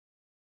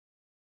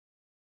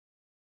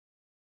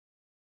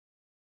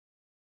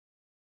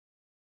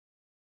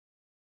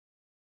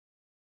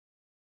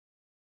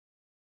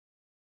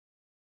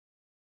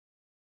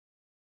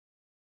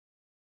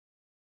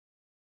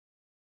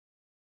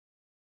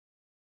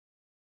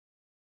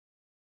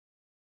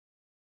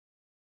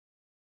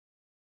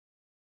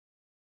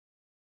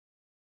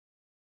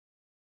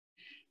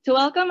To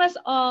welcome us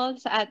all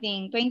sa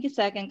ating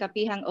 22nd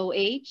Kapihang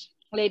OH,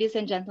 ladies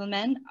and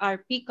gentlemen,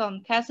 our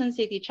PCOM Quezon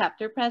City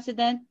Chapter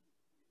President,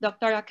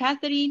 Dr.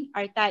 Catherine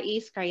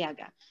Artais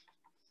Carriaga.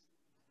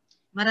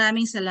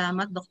 Maraming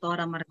salamat,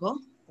 Dr. Margo.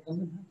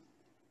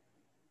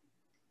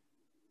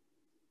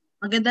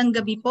 Magandang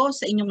gabi po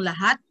sa inyong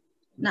lahat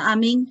na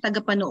aming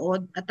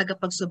tagapanood at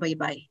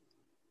tagapagsubaybay.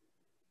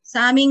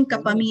 Sa aming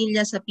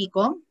kapamilya sa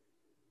PCOM,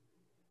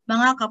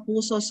 mga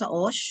kapuso sa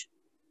OH,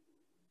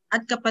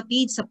 at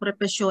kapatid sa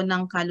propesyon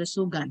ng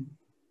kalusugan.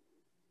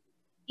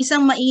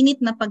 Isang mainit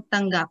na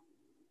pagtanggap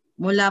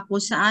mula po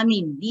sa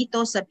amin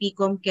dito sa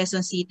PCOM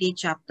Quezon City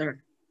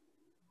Chapter.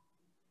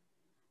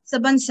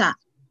 Sa bansa,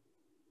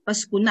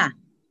 Pasko na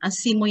ang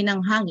simoy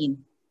ng hangin.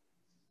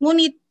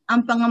 Ngunit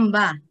ang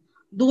pangamba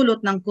dulot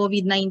ng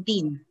COVID-19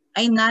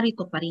 ay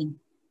narito pa rin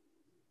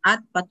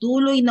at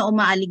patuloy na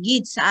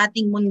umaaligid sa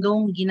ating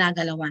mundong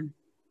ginagalawan.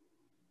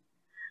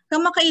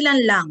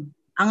 Kamakailan lang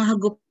ang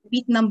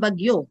hagupit ng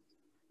bagyo,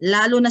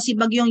 lalo na si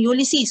Bagyong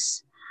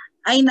Ulysses,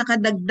 ay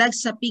nakadagdag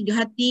sa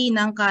pighati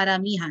ng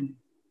karamihan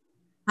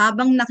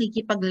habang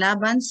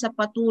nakikipaglaban sa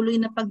patuloy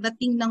na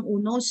pagdating ng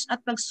unos at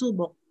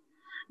pagsubok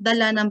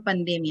dala ng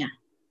pandemya.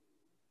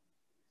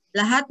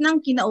 Lahat ng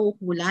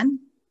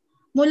kinauukulan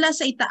mula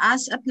sa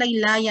itaas at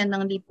laylayan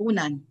ng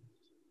lipunan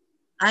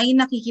ay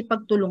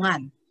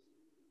nakikipagtulungan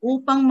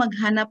upang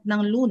maghanap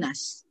ng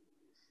lunas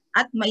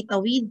at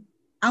maitawid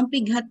ang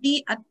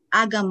pighati at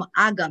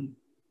agam-agam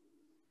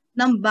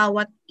ng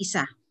bawat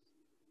isa,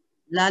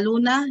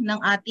 lalo na ng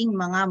ating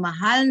mga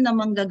mahal na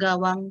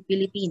manggagawang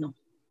Pilipino.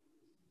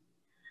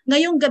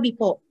 Ngayong gabi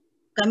po,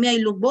 kami ay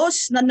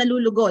lubos na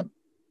nalulugod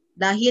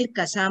dahil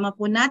kasama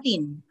po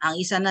natin ang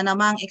isa na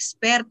namang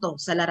eksperto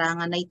sa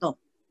larangan na ito.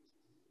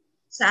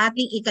 Sa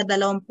ating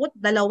ika-22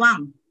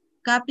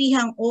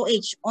 Kapihang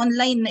OH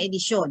online na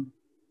edisyon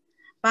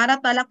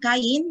para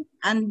talakayin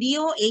ang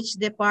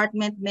DOH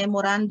Department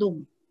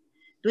Memorandum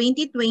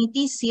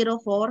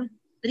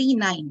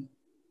 2020-0439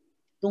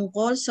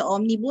 tungkol sa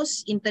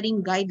Omnibus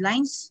Interim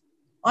Guidelines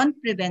on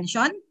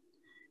Prevention,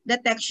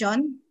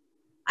 Detection,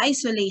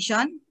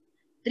 Isolation,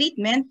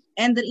 Treatment,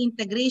 and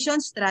Reintegration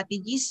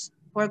Strategies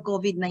for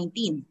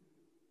COVID-19.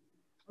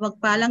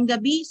 Magpalang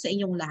gabi sa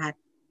inyong lahat.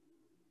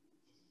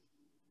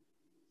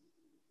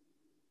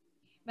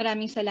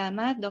 Maraming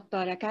salamat,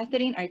 Dr.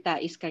 Catherine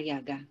Artais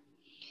Carriaga.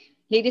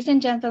 Ladies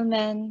and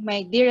gentlemen,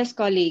 my dearest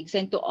colleagues,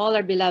 and to all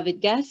our beloved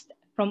guests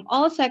from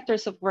all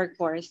sectors of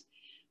workforce,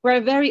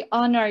 we're very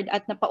honored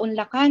at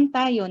napaunlakan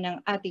tayo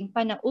ng ating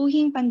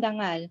panauhing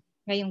pandangal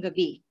ngayong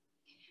gabi.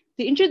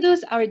 To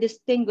introduce our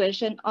distinguished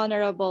and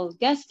honorable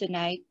guest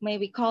tonight, may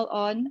we call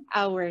on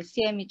our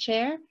CME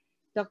Chair,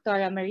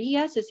 Dr.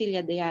 Maria Cecilia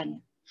Diana.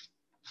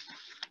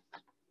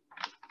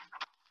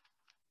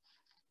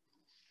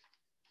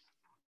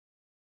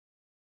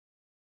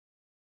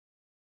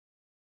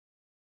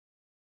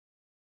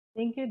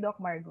 Thank you, Doc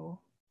Margo.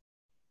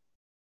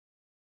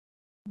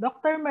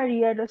 Dr.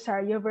 Maria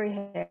Rosario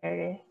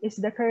Vergeire is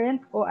the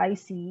current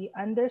OIC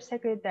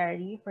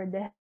Undersecretary for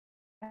the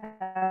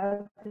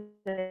Health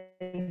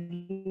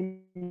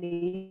Regulation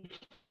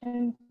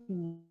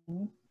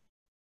Team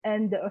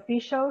and the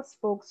official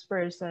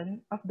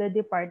spokesperson of the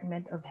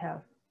Department of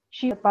Health.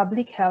 She is the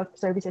Public Health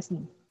Services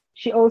Team.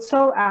 She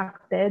also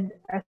acted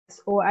as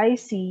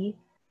OIC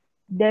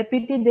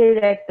Deputy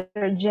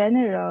Director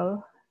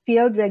General,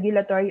 Field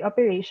Regulatory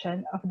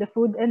Operation of the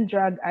Food and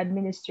Drug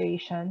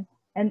Administration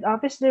and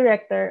Office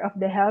Director of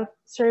the Health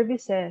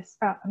Facilities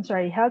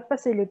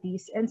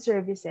and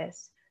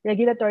Services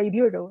Regulatory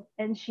Bureau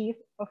and Chief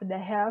of the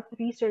Health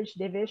Research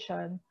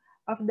Division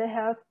of the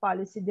Health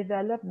Policy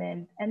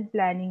Development and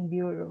Planning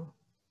Bureau.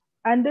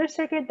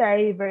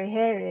 Undersecretary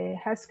Vergeire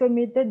has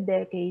committed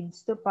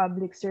decades to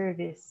public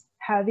service,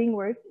 having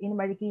worked in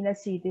Marikina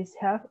City's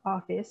Health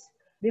Office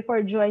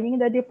before joining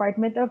the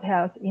Department of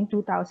Health in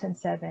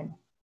 2007.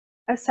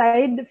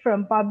 Aside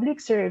from public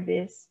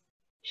service,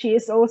 she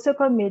is also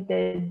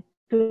committed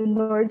to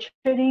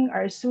nurturing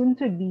our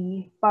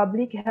soon-to-be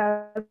public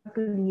health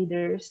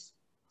leaders,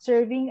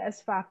 serving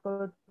as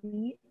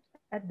faculty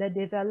at the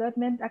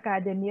Development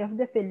Academy of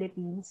the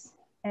Philippines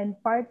and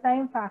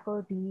part-time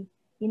faculty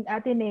in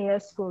Ateneo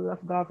School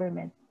of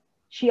Government.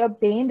 She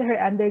obtained her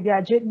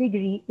undergraduate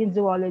degree in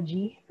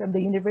zoology from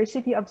the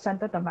University of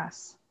Santo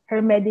Tomas,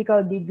 her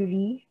medical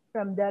degree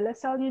from De La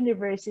Salle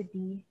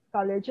University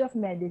College of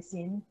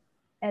Medicine,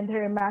 and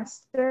her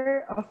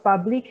Master of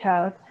Public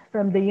Health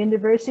from the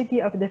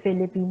University of the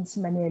Philippines,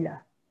 Manila.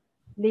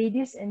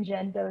 Ladies and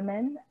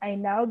gentlemen, I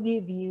now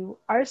give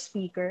you our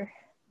speaker,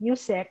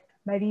 Yusek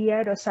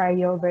Maria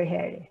Rosario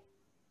Vergeire.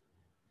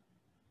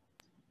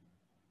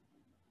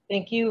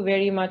 Thank you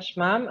very much,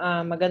 ma'am.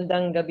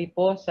 Magandang gabi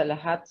po sa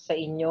lahat sa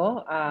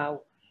inyo.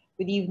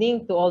 Good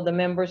evening to all the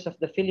members of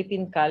the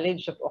Philippine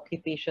College of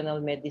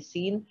Occupational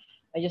Medicine.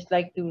 I just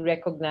like to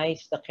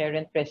recognize the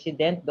current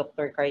President,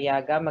 Dr.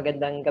 Carriaga.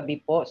 Magandang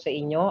gabi po sa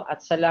inyo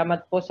at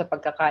salamat po sa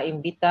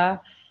pagkakaimbita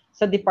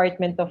sa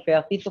Department of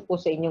Health dito po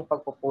sa inyong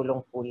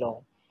pagpupulong-pulong.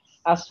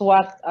 As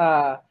what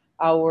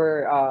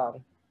our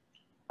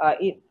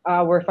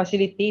our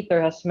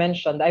facilitator has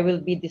mentioned, I will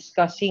be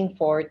discussing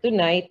for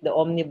tonight the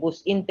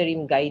Omnibus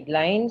Interim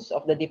Guidelines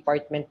of the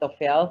Department of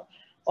Health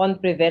on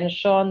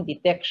prevention,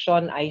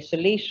 detection,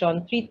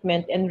 isolation,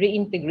 treatment, and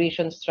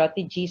reintegration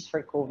strategies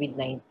for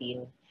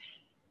COVID-19.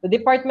 The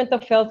Department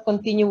of Health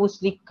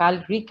continuously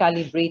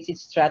recalibrates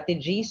its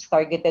strategies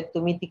targeted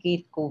to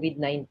mitigate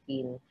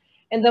COVID-19.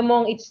 And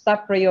among its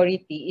top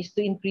priority is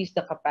to increase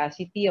the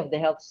capacity of the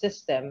health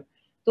system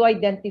to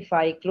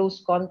identify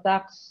close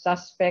contacts,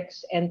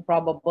 suspects, and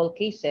probable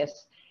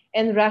cases,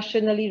 and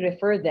rationally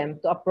refer them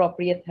to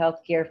appropriate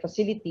healthcare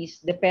facilities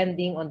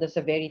depending on the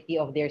severity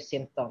of their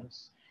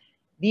symptoms.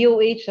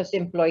 DOH has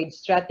employed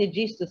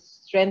strategies to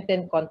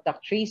strengthen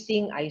contact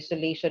tracing,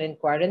 isolation, and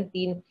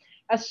quarantine,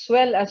 as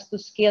well as to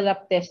scale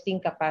up testing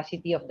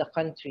capacity of the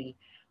country,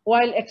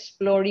 while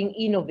exploring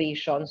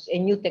innovations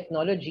and new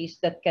technologies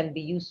that can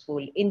be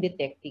useful in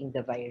detecting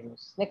the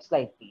virus. Next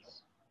slide,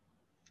 please.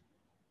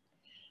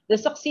 The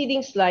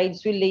succeeding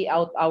slides will lay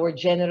out our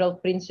general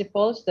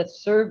principles that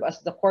serve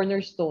as the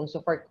cornerstones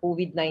of our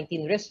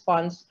COVID-19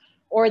 response,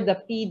 or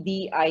the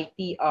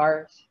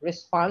PDITR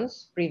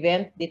response: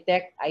 prevent,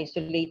 detect,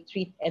 isolate,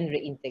 treat, and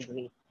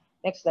reintegrate.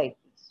 Next slide,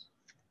 please.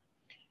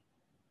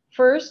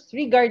 First,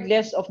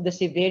 regardless of the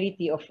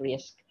severity of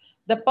risk,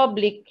 the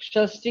public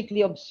shall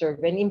strictly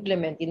observe and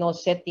implement in all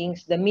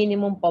settings the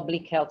minimum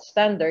public health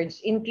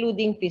standards,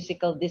 including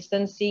physical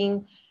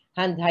distancing,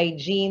 hand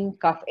hygiene,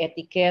 cough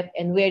etiquette,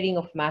 and wearing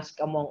of mask,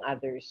 among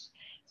others.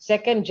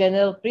 Second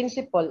general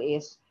principle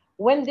is,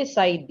 when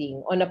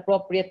deciding on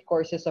appropriate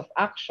courses of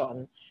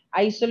action,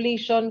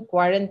 isolation,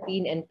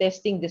 quarantine, and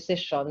testing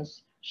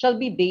decisions shall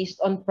be based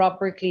on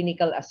proper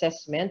clinical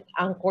assessment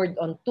anchored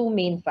on two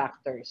main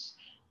factors.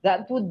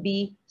 That would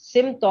be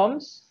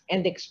symptoms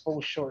and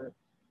exposure.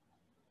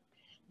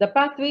 The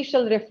pathway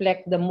shall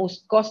reflect the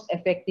most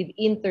cost-effective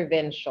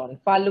intervention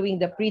following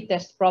the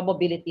pre-test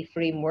probability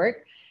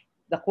framework,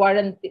 the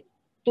quarantine,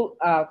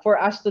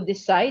 for us to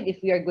decide if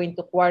we are going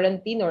to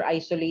quarantine or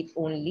isolate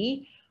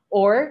only,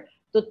 or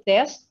to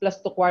test plus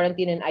to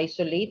quarantine and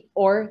isolate,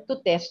 or to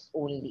test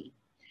only.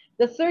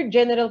 The third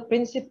general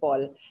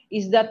principle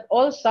is that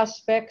all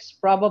suspects,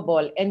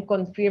 probable, and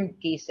confirmed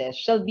cases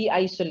shall be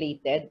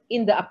isolated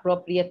in the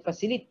appropriate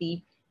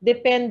facility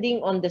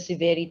depending on the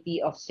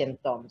severity of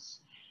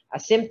symptoms.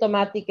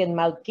 Asymptomatic and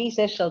mild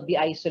cases shall be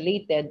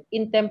isolated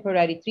in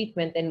temporary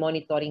treatment and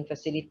monitoring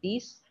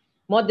facilities.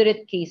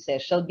 Moderate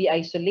cases shall be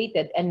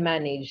isolated and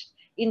managed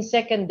in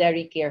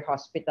secondary care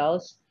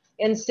hospitals,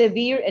 and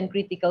severe and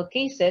critical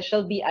cases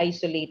shall be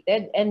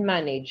isolated and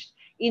managed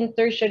in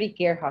tertiary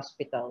care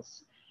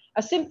hospitals.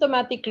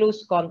 Asymptomatic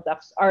close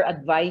contacts are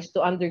advised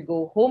to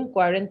undergo home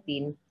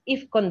quarantine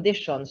if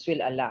conditions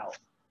will allow.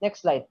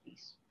 Next slide,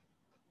 please.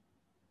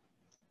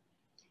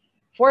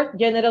 Fourth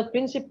general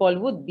principle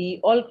would be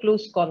all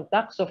close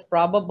contacts of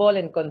probable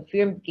and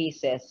confirmed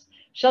cases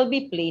shall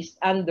be placed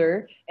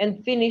under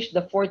and finish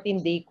the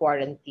 14-day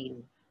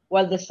quarantine,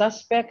 while the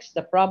suspects,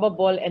 the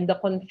probable, and the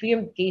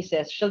confirmed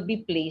cases shall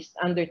be placed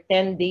under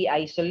 10-day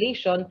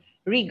isolation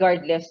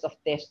regardless of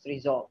test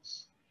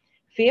results.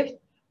 Fifth,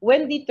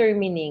 when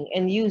determining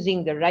and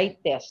using the right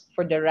test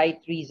for the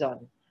right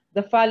reason,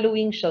 the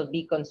following shall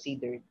be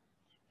considered.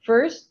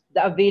 First,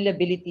 the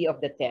availability of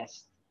the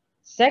test.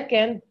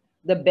 Second,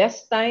 the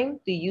best time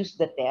to use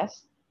the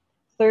test.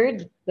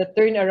 Third, the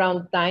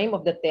turnaround time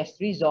of the test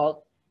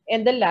result.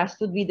 And the last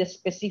would be the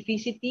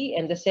specificity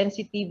and the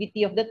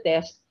sensitivity of the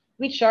test,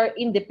 which are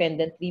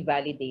independently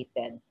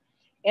validated.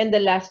 And the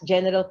last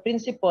general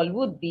principle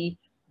would be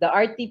the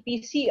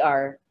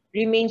RT-PCR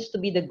remains to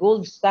be the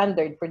gold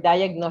standard for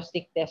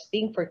diagnostic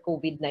testing for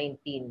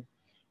COVID-19.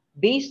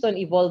 Based on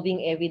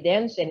evolving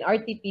evidence and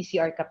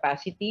RT-PCR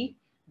capacity,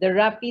 the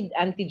rapid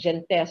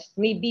antigen test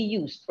may be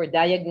used for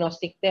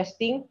diagnostic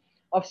testing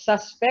of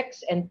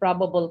suspects and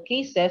probable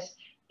cases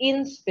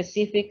in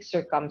specific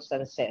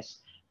circumstances,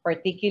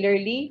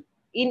 particularly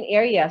in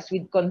areas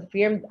with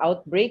confirmed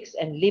outbreaks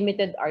and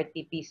limited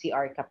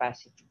RT-PCR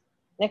capacity.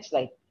 Next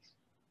slide, please.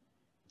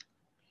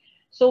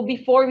 So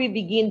before we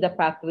begin the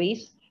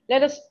pathways,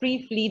 let us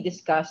briefly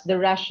discuss the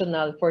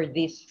rationale for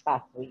these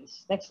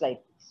pathways. Next slide,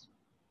 please.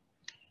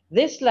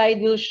 This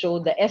slide will show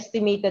the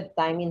estimated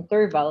time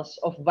intervals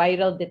of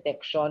viral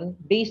detection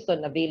based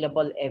on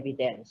available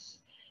evidence.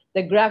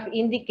 The graph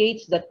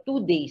indicates that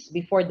 2 days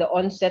before the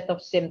onset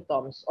of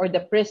symptoms or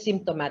the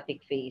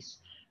pre-symptomatic phase,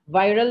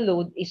 viral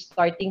load is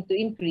starting to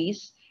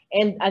increase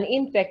and an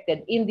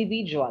infected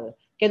individual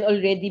can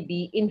already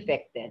be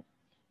infected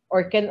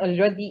or can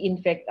already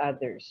infect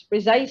others.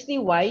 Precisely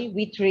why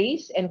we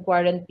trace and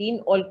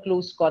quarantine all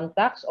close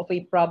contacts of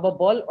a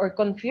probable or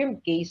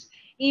confirmed case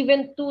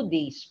even 2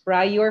 days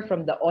prior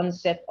from the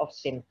onset of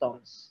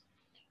symptoms.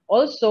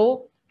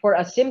 Also, for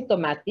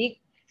asymptomatic,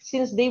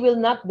 since they will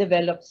not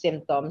develop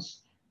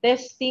symptoms,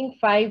 testing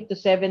 5 to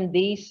 7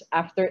 days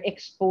after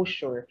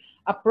exposure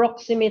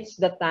approximates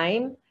the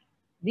time.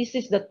 This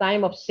is the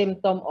time of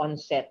symptom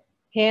onset.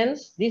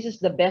 Hence, this is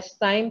the best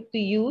time to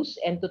use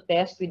and to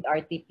test with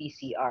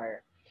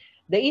RT-PCR.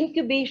 The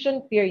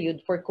incubation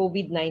period for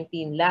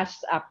COVID-19 lasts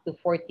up to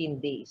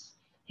 14 days.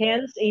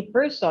 Hence, a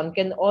person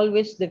can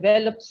always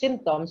develop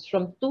symptoms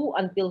from 2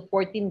 until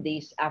 14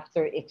 days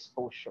after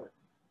exposure.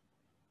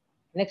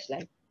 Next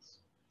slide.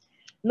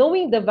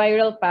 Knowing the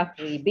viral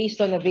pathway based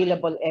on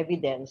available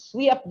evidence,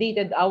 we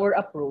updated our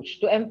approach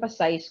to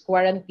emphasize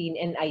quarantine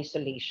and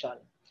isolation.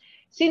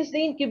 Since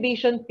the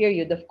incubation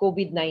period of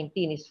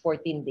COVID-19 is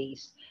 14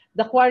 days,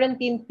 the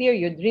quarantine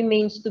period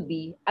remains to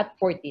be at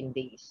 14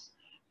 days.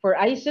 For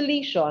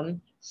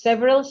isolation,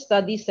 several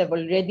studies have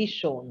already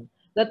shown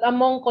that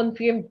among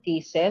confirmed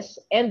cases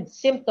and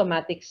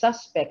symptomatic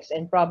suspects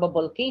and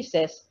probable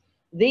cases,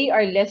 they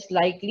are less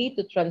likely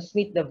to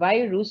transmit the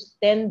virus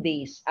 10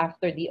 days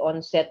after the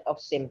onset of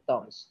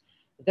symptoms.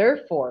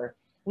 Therefore,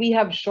 we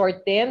have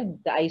shortened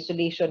the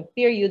isolation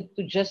period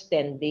to just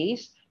 10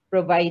 days,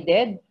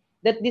 provided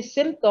that the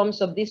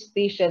symptoms of these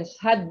patients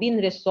had been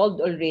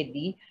resolved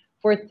already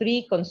for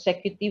 3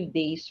 consecutive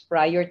days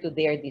prior to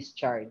their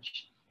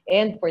discharge.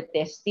 And for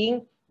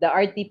testing, the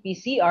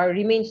RT-PCR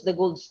remains the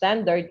gold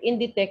standard in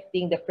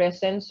detecting the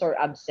presence or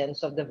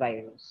absence of the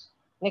virus.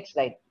 Next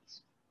slide,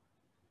 please.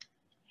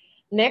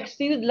 Next,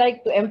 we would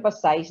like to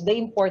emphasize the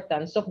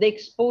importance of the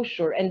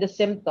exposure and the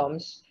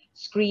symptoms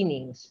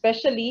screening,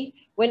 especially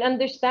when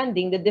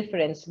understanding the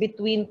difference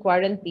between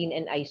quarantine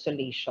and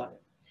isolation.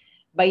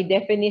 By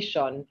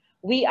definition,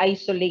 we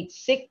isolate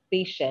sick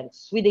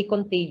patients with a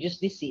contagious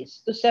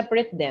disease to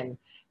separate them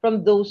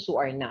from those who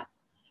are not.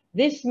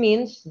 This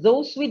means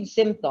those with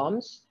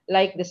symptoms,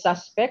 like the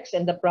suspects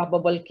and the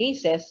probable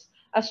cases,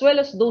 as well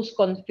as those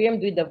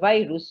confirmed with the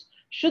virus,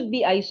 should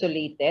be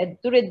isolated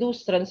to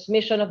reduce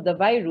transmission of the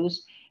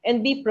virus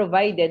and be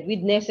provided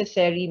with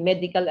necessary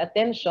medical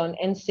attention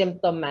and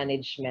symptom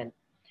management.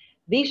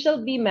 They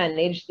shall be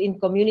managed in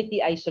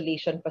community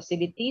isolation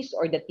facilities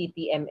or the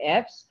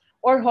TTMFs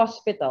or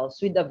hospitals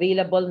with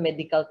available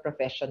medical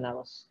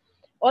professionals.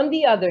 On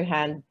the other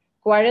hand,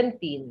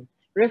 quarantine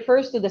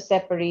refers to the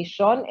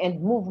separation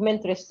and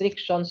movement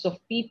restrictions of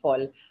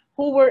people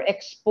who were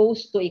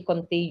exposed to a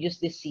contagious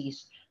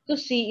disease to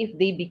see if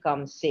they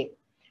become sick.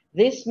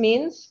 This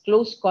means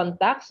close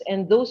contacts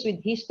and those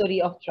with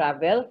history of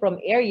travel from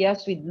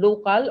areas with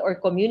local or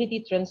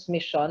community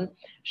transmission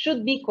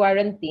should be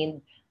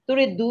quarantined to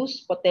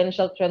reduce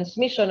potential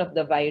transmission of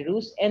the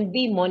virus and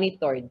be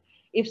monitored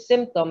if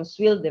symptoms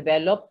will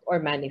develop or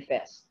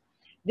manifest.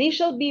 They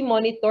shall be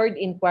monitored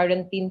in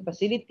quarantine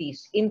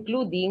facilities,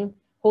 including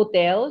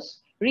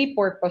hotels,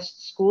 repurposed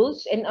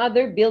schools, and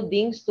other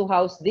buildings to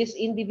house these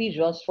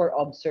individuals for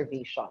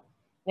observation.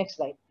 Next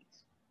slide, please.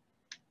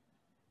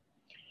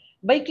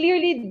 By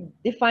clearly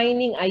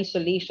defining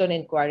isolation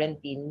and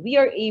quarantine, we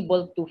are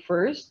able to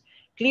first,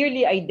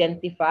 clearly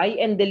identify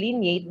and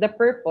delineate the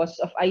purpose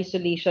of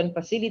isolation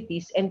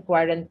facilities and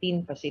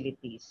quarantine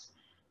facilities.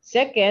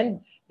 Second,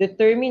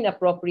 determine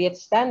appropriate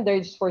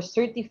standards for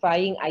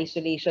certifying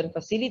isolation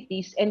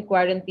facilities and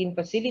quarantine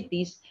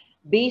facilities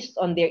based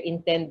on their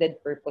intended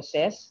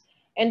purposes.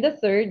 And the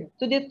third,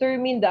 to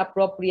determine the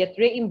appropriate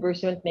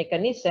reimbursement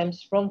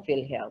mechanisms from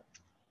PhilHealth.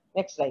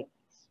 Next slide.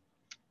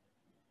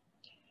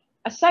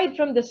 Aside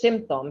from the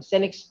symptoms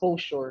and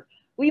exposure,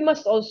 we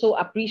must also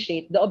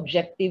appreciate the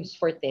objectives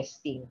for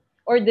testing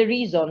or the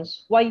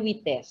reasons why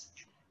we test.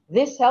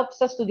 This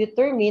helps us to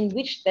determine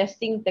which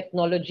testing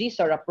technologies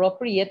are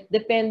appropriate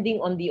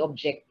depending on the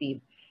objective,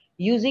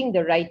 using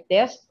the right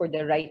test for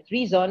the right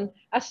reason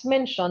as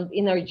mentioned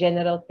in our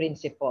general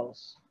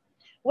principles.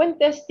 When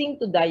testing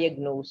to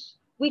diagnose,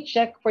 we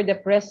check for the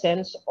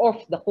presence of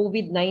the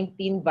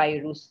COVID-19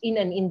 virus in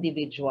an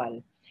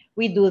individual.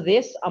 We do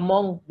this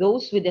among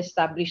those with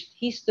established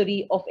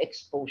history of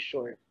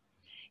exposure.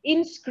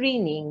 In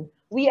screening,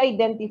 we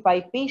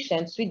identify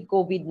patients with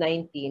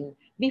COVID-19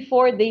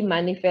 before they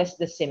manifest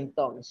the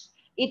symptoms.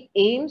 It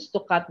aims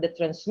to cut the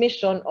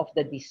transmission of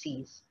the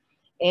disease.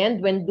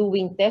 And when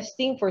doing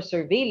testing for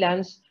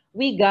surveillance,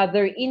 we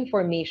gather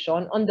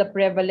information on the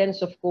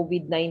prevalence of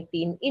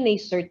COVID-19 in a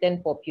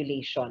certain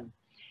population.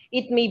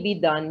 It may be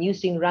done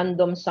using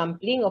random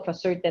sampling of a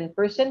certain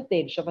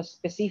percentage of a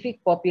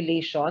specific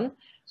population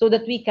so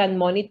that we can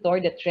monitor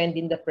the trend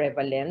in the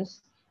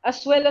prevalence,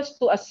 as well as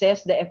to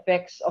assess the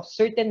effects of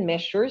certain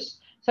measures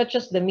such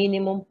as the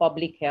minimum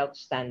public health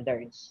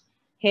standards.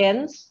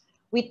 Hence,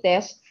 we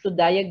test to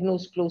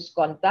diagnose close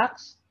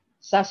contacts,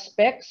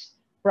 suspects,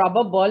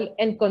 probable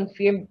and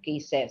confirmed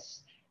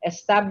cases,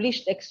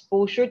 established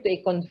exposure to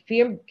a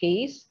confirmed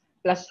case,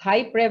 plus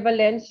high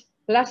prevalence,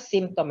 plus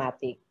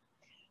symptomatic.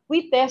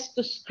 We test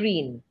to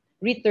screen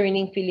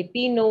returning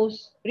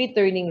Filipinos,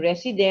 returning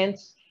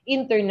residents,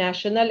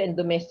 international and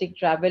domestic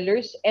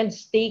travelers, and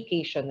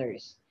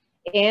staycationers.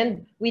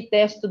 And we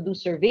test to do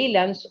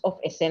surveillance of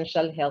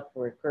essential health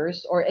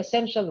workers or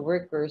essential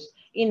workers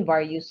in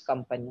various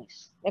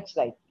companies. Next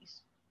slide,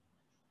 please.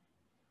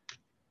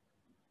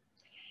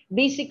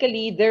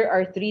 Basically, there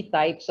are 3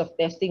 types of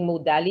testing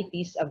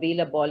modalities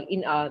available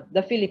in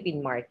the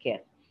Philippine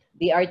market: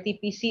 the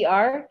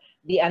RT-PCR,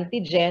 the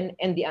antigen,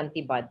 and the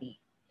antibody.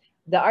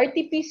 The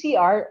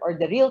RT-PCR, or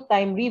the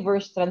real-time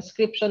reverse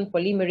transcription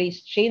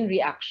polymerase chain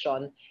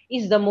reaction,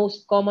 is the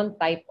most common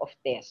type of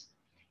test.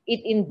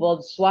 It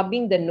involves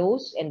swabbing the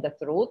nose and the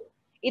throat.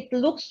 It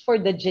looks for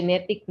the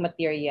genetic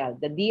material,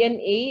 the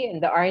DNA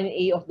and the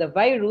RNA of the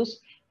virus.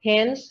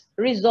 Hence,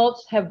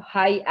 results have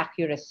high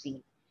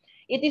accuracy.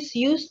 It is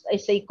used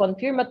as a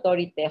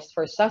confirmatory test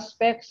for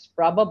suspects,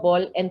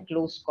 probable, and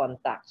close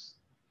contacts.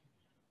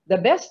 The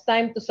best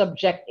time to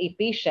subject a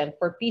patient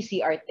for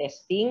PCR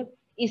testing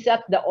is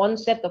at the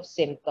onset of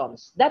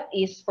symptoms, that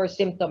is for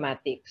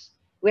symptomatics,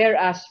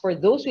 whereas for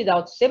those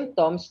without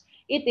symptoms,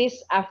 it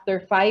is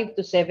after 5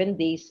 to 7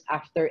 days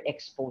after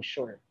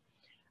exposure.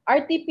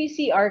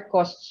 RT-PCR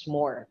costs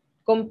more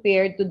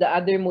compared to the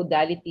other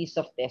modalities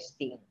of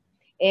testing,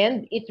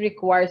 and it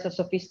requires a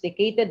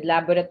sophisticated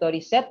laboratory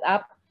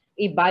setup,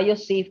 a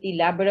biosafety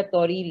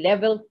laboratory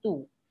level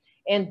 2,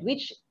 and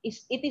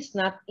it is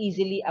not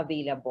easily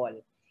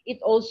available.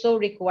 It also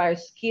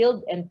requires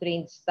skilled and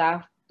trained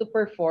staff to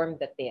perform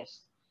the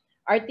test.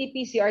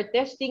 RT-PCR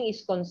testing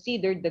is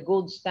considered the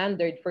gold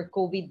standard for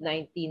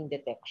COVID-19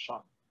 detection.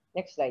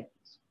 Next slide,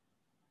 please.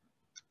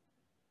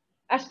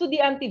 As to the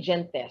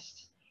antigen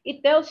test,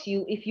 it tells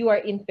you if you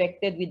are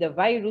infected with the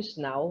virus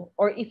now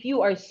or if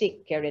you are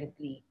sick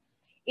currently.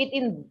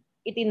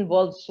 It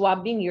involves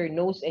swabbing your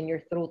nose and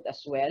your throat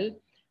as well.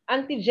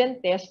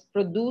 Antigen tests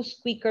produce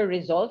quicker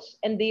results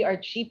and they are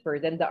cheaper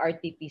than the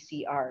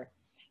RT-PCR.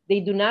 They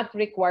do not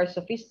require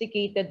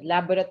sophisticated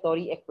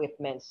laboratory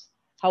equipments.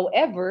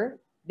 However,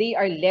 they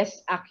are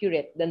less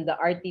accurate than the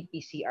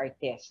RT-PCR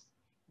test.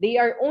 They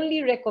are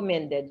only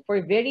recommended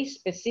for very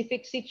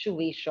specific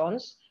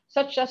situations,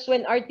 such as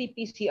when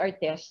RT-PCR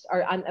tests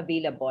are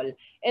unavailable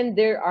and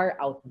there are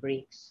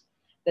outbreaks.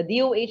 The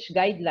DOH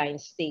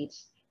guidelines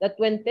states that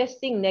when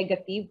testing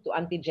negative to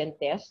antigen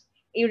test,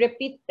 a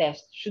repeat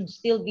test should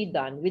still be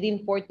done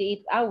within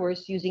 48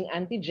 hours using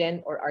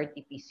antigen or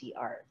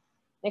RT-PCR.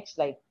 Next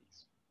slide,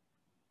 please.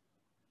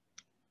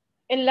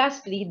 And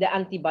lastly, the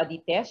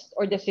antibody test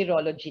or the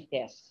serology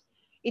test.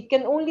 It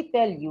can only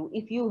tell you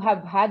if you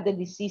have had the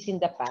disease in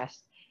the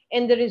past,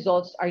 and the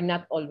results are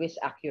not always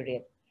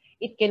accurate.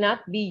 It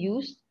cannot be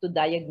used to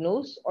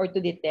diagnose or to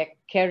detect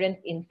current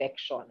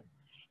infection.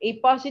 A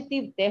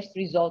positive test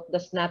result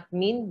does not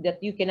mean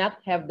that you cannot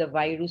have the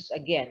virus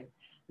again.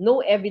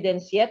 No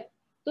evidence yet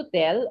to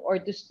tell or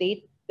to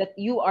state that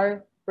you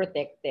are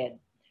protected.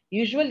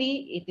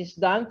 Usually, it is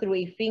done through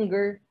a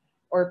finger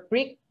or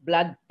prick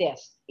blood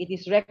test. It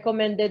is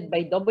recommended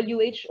by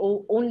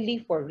WHO only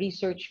for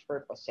research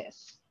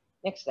purposes.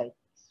 Next slide,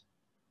 please.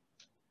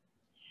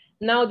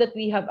 Now that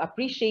we have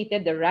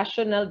appreciated the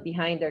rationale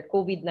behind our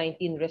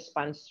COVID-19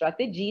 response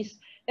strategies,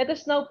 let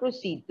us now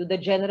proceed to the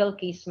general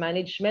case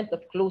management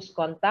of close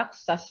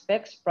contacts,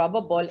 suspects,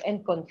 probable,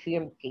 and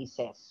confirmed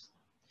cases.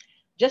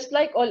 Just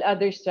like all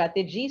other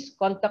strategies,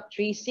 contact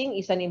tracing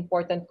is an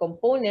important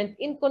component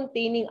in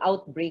containing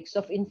outbreaks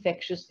of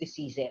infectious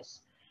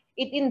diseases.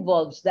 It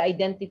involves the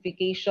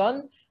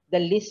identification, the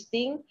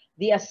listing,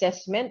 the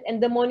assessment,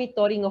 and the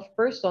monitoring of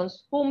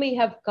persons who may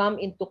have come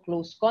into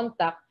close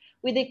contact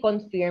with a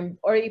confirmed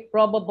or a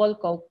probable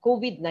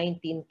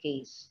COVID-19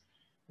 case.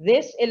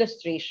 This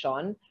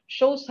illustration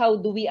shows how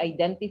do we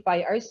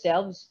identify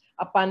ourselves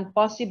upon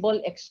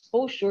possible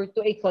exposure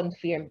to a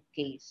confirmed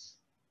case.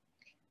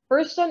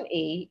 Person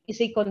A is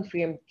a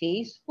confirmed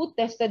case who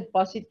tested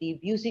positive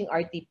using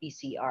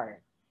RT-PCR.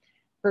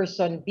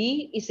 Person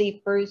B is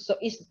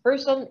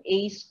person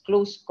A's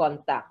close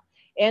contact,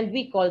 and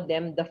we call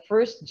them the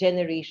first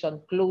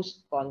generation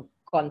close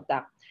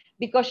contact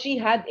because she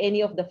had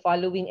any of the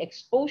following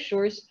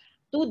exposures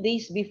 2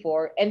 days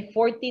before and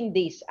 14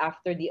 days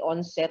after the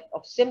onset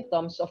of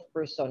symptoms of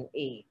person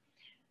A.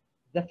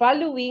 The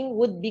following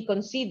would be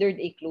considered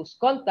a close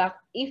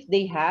contact if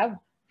they have,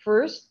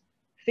 first,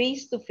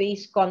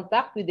 face-to-face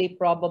contact with a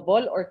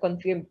probable or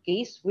confirmed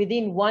case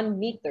within 1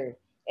 meter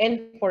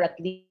and for at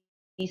least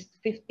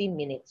 15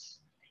 minutes.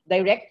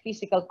 Direct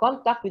physical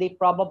contact with a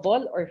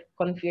probable or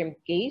confirmed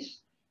case.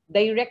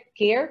 Direct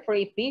care for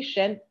a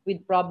patient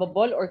with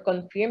probable or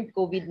confirmed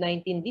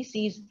COVID-19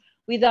 disease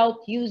without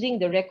using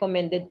the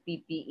recommended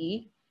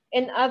PPE,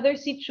 and other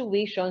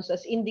situations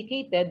as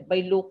indicated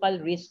by local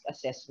risk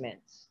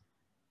assessments.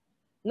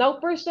 Now,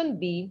 person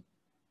B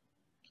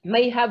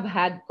may have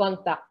had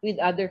contact with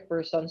other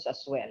persons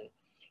as well.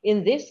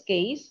 In this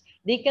case,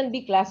 they can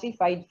be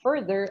classified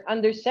further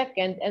under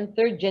second and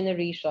third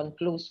generation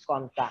close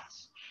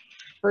contacts.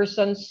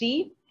 Person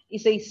C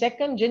is a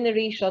second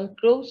generation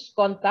close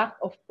contact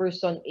of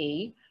person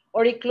A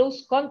or a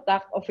close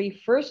contact of a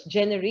first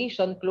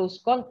generation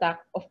close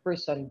contact of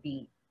person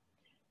B.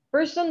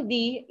 Person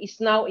D is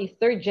now a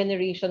third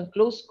generation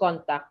close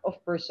contact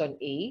of person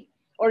A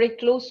or a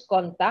close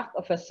contact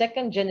of a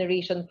second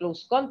generation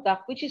close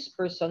contact, which is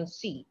person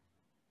C.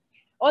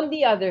 On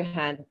the other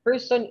hand,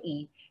 person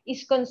E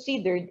is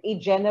considered a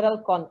general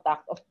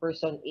contact of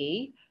person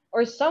A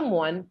or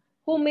someone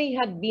who may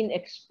have been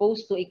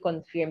exposed to a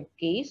confirmed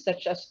case,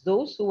 such as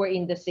those who were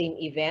in the same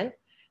event,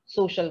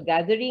 social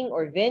gathering,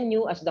 or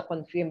venue as the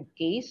confirmed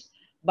case,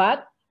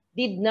 but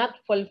did not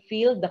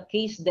fulfill the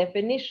case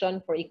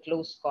definition for a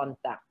close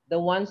contact, the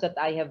ones that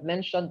I have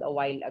mentioned a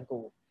while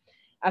ago.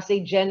 As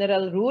a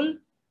general rule,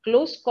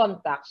 close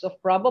contacts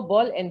of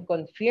probable and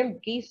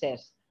confirmed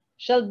cases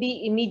shall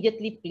be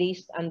immediately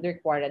placed under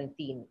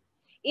quarantine.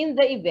 In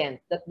the event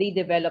that they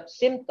develop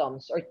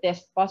symptoms or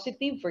test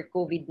positive for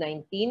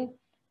COVID-19,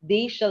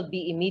 they shall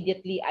be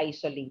immediately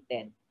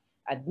isolated,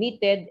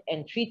 admitted,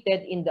 and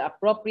treated in the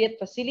appropriate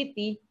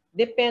facility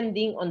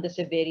depending on the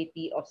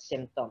severity of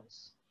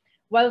symptoms.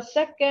 While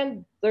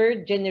second,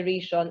 third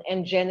generation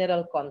and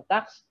general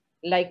contacts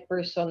like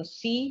persons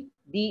C,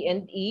 D,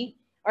 and E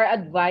are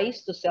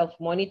advised to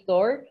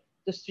self-monitor,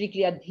 to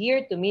strictly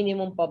adhere to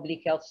minimum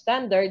public health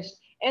standards,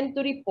 and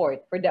to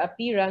report for the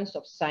appearance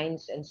of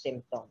signs and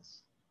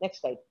symptoms.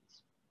 Next slide,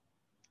 please.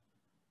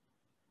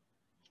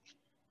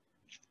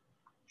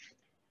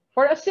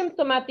 For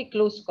asymptomatic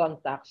close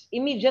contacts,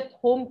 immediate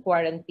home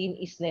quarantine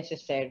is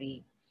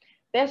necessary.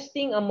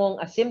 Testing among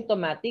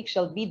asymptomatic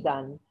shall be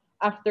done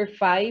after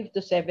 5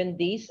 to 7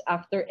 days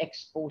after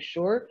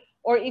exposure,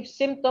 or if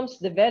symptoms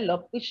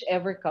develop,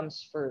 whichever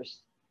comes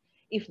first.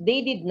 If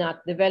they did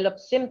not develop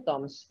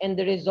symptoms and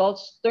the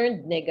results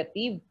turned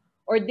negative,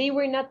 or they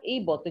were not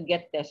able to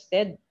get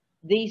tested,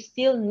 they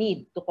still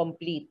need to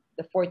complete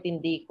the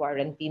 14-day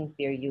quarantine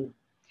period.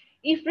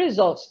 If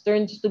results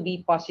turns to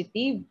be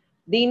positive,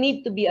 they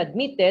need to be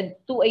admitted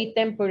to a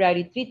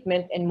temporary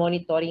treatment and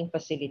monitoring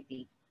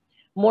facility.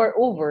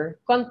 Moreover,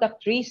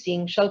 contact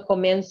tracing shall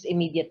commence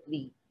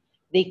immediately.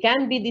 They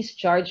can be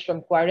discharged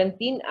from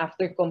quarantine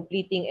after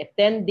completing a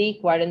 10-day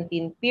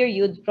quarantine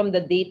period from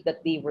the date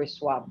that they were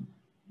swabbed.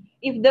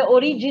 If the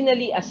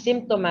originally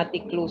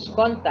asymptomatic close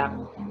contact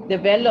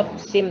developed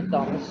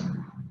symptoms,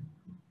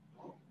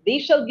 they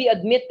shall be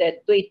admitted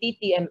to a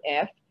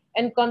TTMF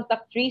and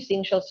contact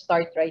tracing shall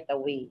start right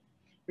away.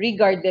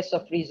 Regardless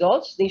of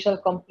results, they shall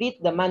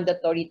complete the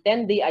mandatory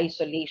 10-day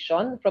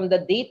isolation from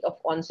the date of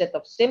onset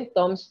of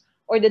symptoms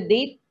or the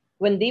date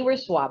when they were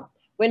swabbed,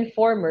 when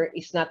former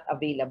is not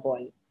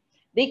available.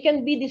 They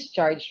can be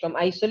discharged from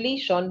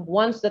isolation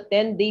once the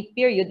 10-day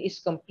period is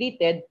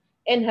completed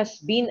and has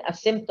been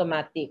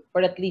asymptomatic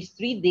for at least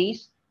 3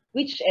 days,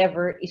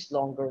 whichever is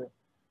longer.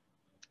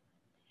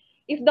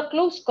 If the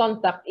close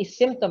contact is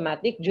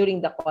symptomatic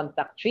during the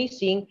contact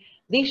tracing,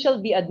 they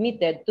shall be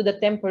admitted to the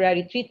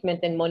temporary treatment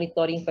and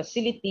monitoring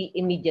facility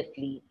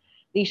immediately.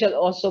 They shall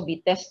also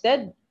be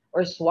tested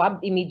or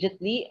swabbed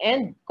immediately,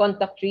 and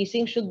contact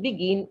tracing should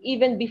begin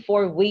even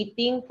before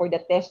waiting for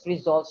the test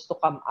results to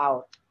come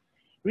out.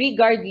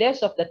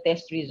 Regardless of the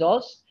test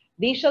results,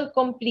 they shall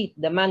complete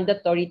the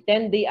mandatory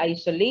 10-day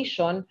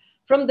isolation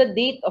from the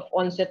date of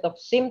onset of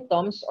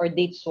symptoms or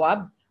date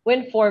swab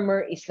when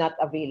former is not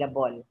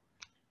available.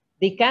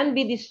 They can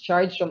be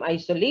discharged from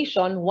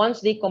isolation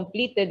once they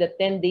completed the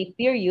 10-day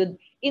period,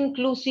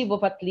 inclusive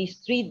of at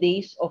least 3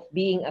 days of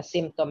being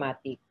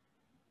asymptomatic.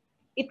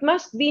 It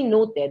must be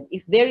noted,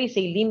 if there is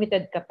a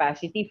limited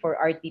capacity for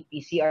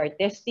RT-PCR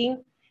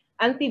testing,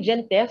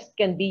 antigen test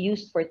can be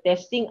used for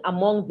testing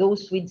among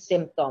those with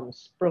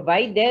symptoms,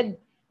 provided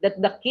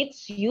that the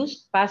kits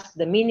used pass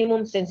the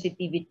minimum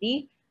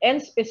sensitivity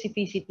and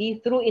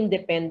specificity through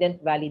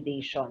independent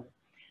validation.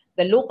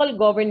 The local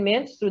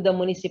governments, through the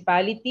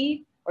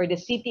municipality or the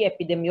city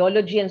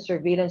epidemiology and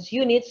surveillance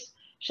units,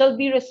 shall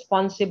be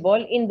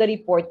responsible in the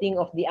reporting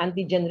of the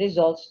antigen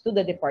results to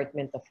the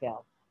Department of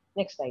Health.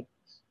 Next slide,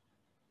 please.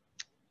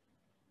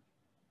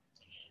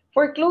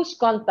 For close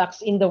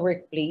contacts in the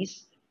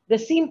workplace, the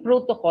same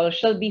protocol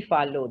shall be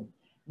followed.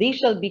 They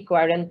shall be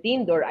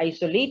quarantined or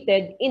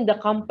isolated in the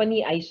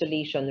company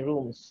isolation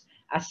rooms,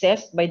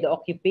 assessed by the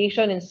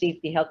Occupational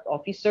Safety Health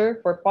Officer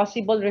for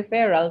possible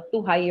referral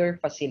to higher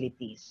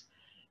facilities.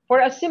 For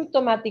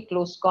asymptomatic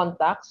close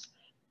contacts,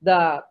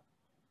 the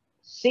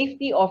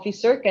safety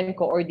officer can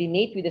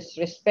coordinate with the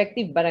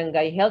respective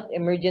barangay health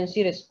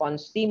emergency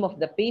response team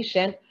of the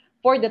patient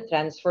for the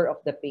transfer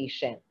of the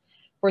patient.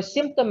 For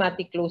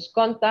symptomatic close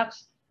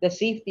contacts, the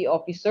safety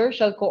officer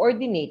shall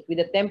coordinate with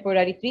the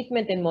temporary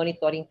treatment and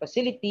monitoring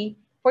facility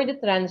for the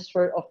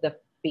transfer of the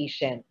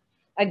patient.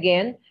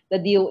 Again, the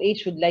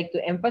DOH would like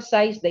to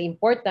emphasize the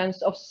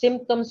importance of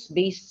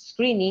symptoms-based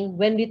screening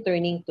when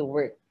returning to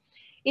work.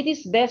 It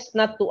is best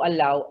not to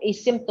allow a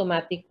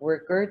symptomatic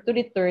worker to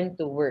return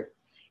to work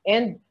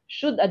and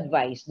should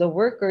advise the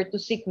worker to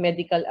seek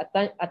medical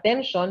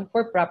attention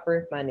for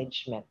proper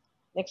management.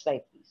 Next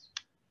slide, please.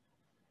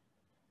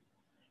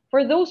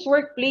 For those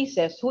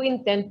workplaces who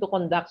intend to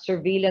conduct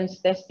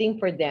surveillance testing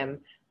for them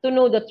to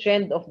know the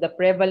trend of the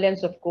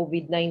prevalence of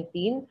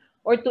COVID-19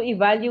 or to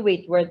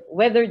evaluate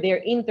whether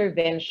their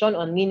intervention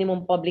on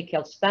minimum public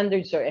health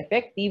standards are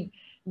effective,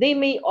 they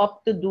may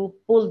opt to do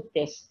pooled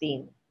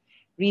testing.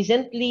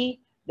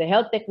 Recently, the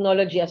Health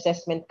Technology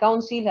Assessment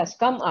Council has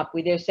come up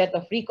with their set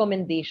of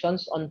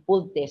recommendations on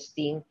pooled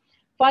testing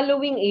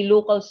following a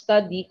local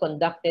study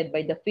conducted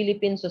by the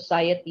Philippine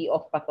Society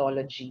of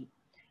Pathology.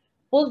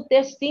 Pooled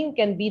testing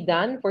can be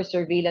done for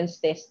surveillance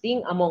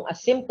testing among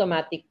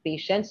asymptomatic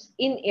patients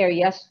in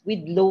areas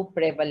with low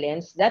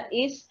prevalence, that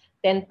is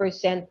 10%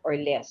 or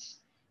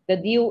less. The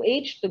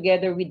DOH,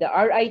 together with the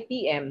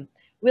RITM,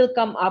 will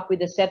come up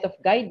with a set of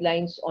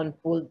guidelines on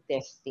pooled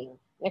testing.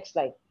 Next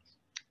slide.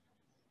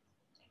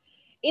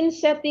 In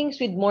settings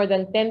with more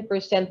than 10%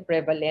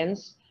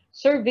 prevalence,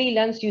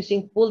 surveillance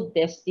using pooled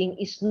testing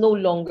is no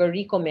longer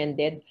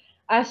recommended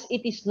as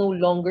it is no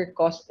longer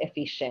cost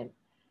efficient.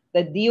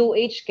 The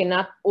DOH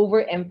cannot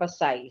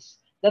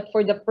overemphasize that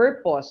for the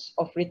purpose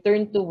of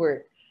return to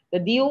work, the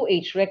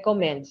DOH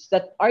recommends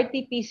that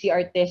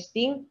RT-PCR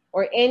testing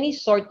or any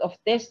sort of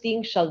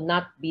testing shall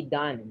not be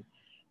done.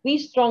 We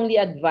strongly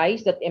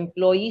advise that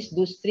employees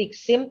do strict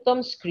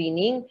symptom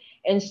screening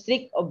and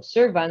strict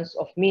observance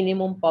of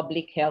minimum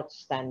public health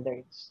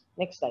standards.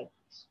 Next slide,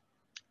 please.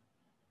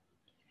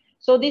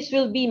 So this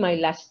will be my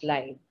last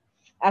slide.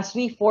 As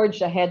we forge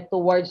ahead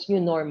towards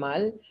new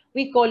normal,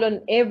 we call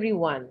on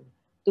everyone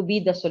to be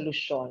the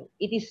solution.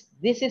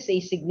 This is a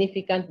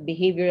significant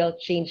behavioral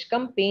change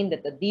campaign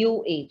that the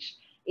DOH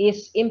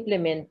is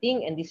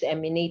implementing and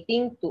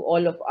disseminating to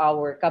all of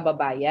our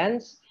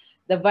kababayans.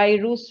 The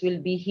virus will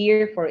be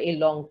here for a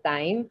long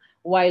time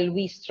while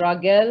we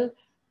struggle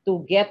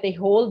to get a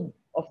hold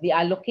of the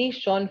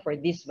allocation for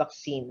these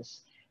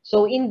vaccines.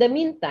 So in the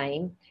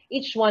meantime,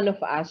 each one of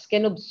us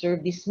can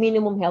observe these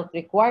minimum health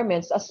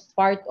requirements as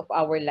part of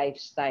our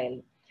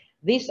lifestyle.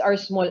 These are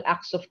small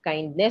acts of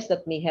kindness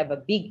that may have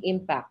a big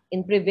impact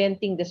in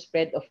preventing the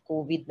spread of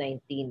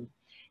COVID-19.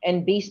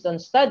 And based on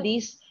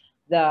studies,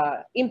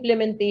 the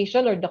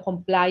implementation or the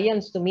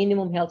compliance to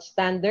minimum health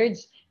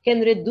standards can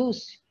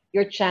reduce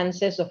your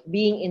chances of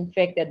being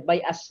infected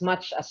by as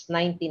much as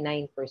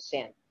 99%.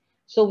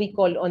 So we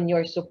call on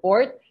your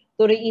support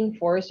to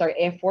reinforce our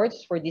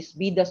efforts for this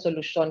Be the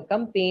Solution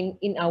campaign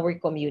in our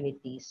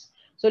communities.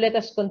 So let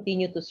us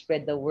continue to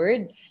spread the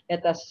word.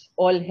 Let us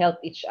all help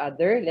each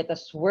other. Let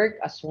us work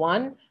as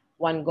one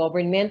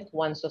government,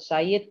 one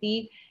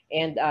society,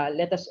 and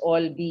let us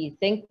all be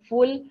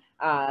thankful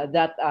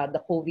that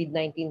the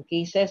COVID-19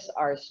 cases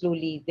are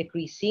slowly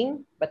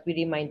decreasing, but we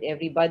remind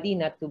everybody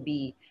not to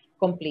be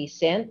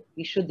complacent.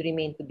 We should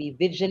remain to be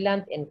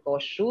vigilant and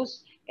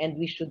cautious, and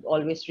we should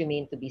always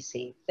remain to be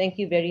safe. Thank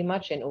you very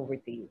much, and over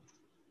to you.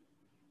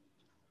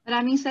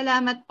 Maraming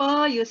salamat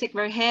po, Yusek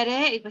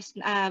Vergeire. It was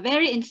a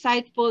very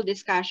insightful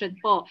discussion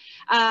po.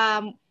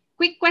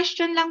 Quick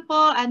question lang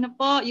po,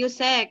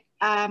 Yusek.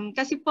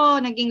 Kasi po,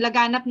 naging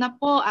laganap na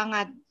po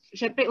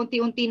syempre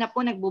unti-unti na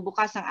po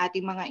nagbubukas ang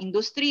ating mga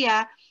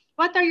industriya.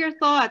 What are your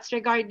thoughts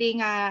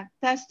regarding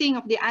testing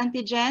of the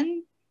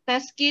antigen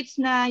test kits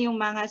na yung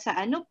mga sa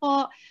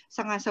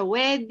sa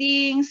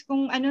weddings,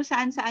 kung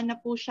saan-saan na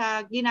po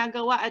siya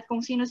ginagawa at kung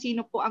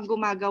sino-sino po ang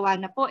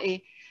gumagawa na po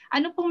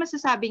Ano pong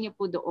masasabi niyo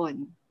po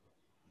doon?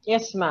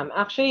 Yes, ma'am.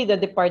 Actually, the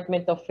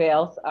Department of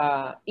Health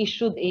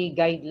issued a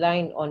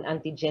guideline on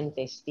antigen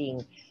testing.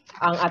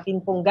 Ang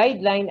atin pong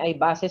guideline ay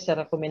base sa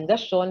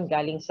rekomendasyon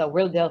galing sa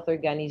World Health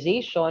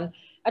Organization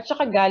at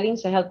saka galing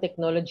sa Health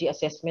Technology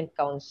Assessment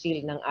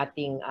Council ng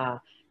ating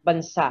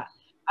bansa.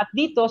 At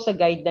dito sa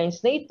guidelines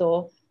na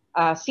ito,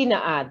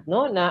 sinaad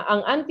na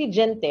ang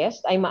antigen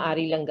test ay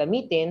maaari lang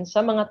gamitin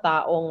sa mga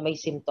taong may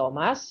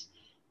simptomas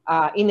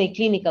in a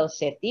clinical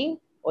setting,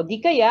 o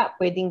di kaya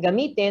pwedeng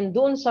gamitin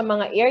doon sa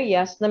mga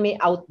areas na may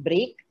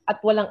outbreak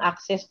at walang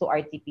access to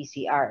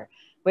RT-PCR.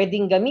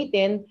 Pwedeng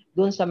gamitin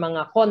doon sa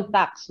mga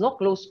contacts,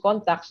 close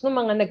contacts ng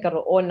mga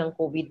nagkaroon ng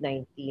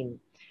COVID-19.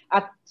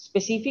 At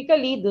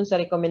specifically doon sa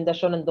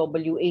rekomendasyon ng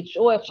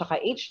WHO at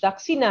saka HDOC,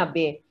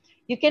 sinabi,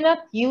 you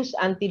cannot use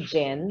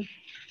antigen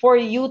for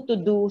you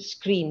to do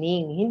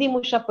screening. Hindi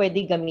mo siya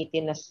pwede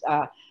gamitin as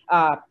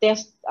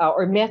test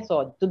or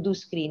method to do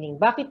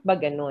screening. Bakit ba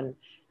ganun?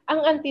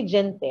 Ang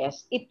antigen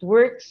test, it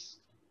works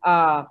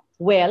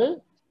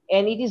well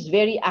and it is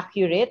very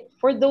accurate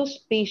for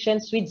those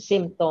patients with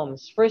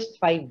symptoms, first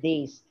 5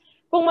 days.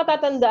 Kung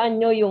matatandaan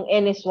nyo yung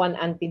NS1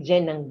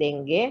 antigen ng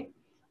dengue,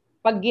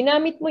 pag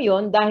ginamit mo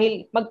yon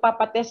dahil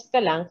magpapatest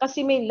ka lang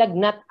kasi may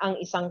lagnat ang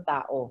isang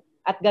tao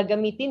at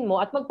gagamitin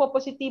mo at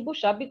magpopositibo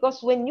siya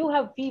because when you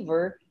have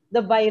fever, the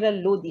viral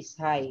load is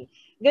high.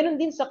 Ganon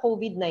din sa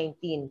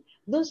COVID-19.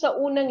 Doon sa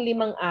unang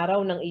 5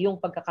 araw ng iyong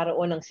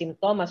pagkakaroon ng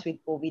simptomas with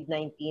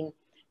COVID-19,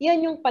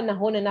 yan yung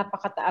panahon na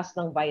napakataas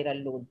ng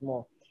viral load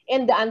mo.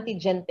 And the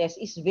antigen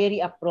test is very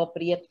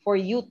appropriate for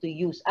you to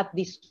use at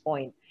this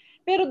point.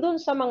 Pero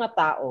doon sa mga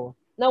tao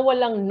na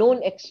walang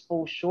known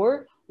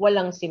exposure,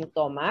 walang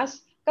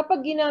simptomas,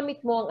 kapag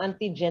ginamit mo ang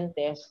antigen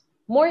test,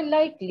 more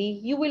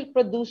likely you will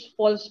produce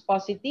false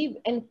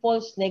positive and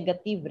false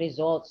negative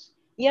results.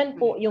 Yan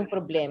po yung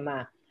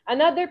problema.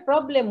 Another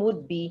problem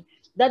would be,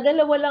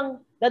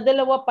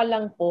 dadalawa pa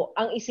lang po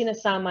ang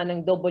isinasama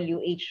ng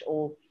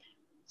WHO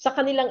sa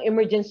kanilang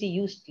emergency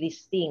use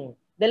listing.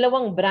 2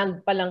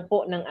 brand pa lang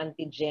po ng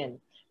antigen.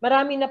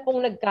 Marami na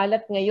pong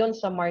nagkalat ngayon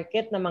sa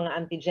market ng mga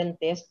antigen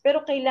test,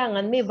 pero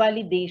kailangan may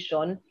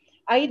validation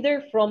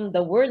either from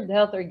the World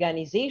Health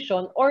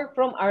Organization or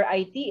from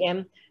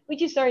RITM,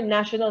 which is our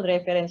National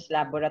Reference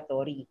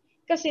Laboratory.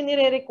 Kasi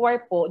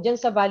nire-require po dyan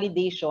sa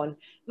validation,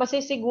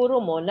 masisiguro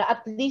mo na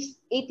at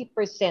least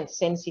 80%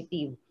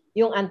 sensitive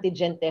yung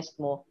antigen test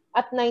mo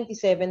at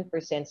 97%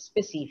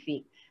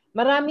 specific.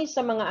 Marami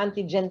sa mga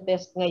antigen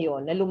test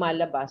ngayon na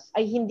lumalabas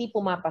ay hindi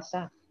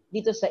pumapasa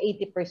dito sa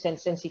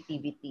 80%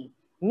 sensitivity.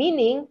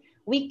 Meaning,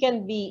 we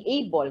can be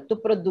able to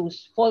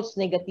produce false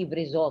negative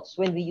results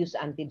when we use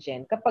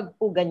antigen kapag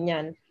po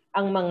ganyan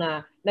ang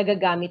mga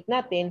nagagamit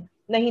natin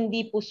na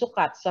hindi po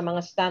sukat sa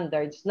mga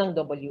standards ng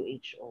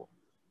WHO.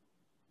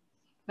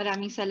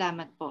 Maraming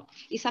salamat po.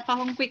 Isa pa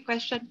hong quick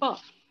question po.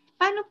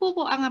 Paano po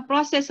ang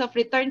process of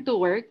return to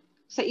work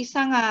sa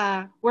isang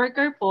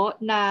worker po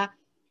na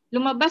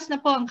lumabas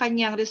na po ang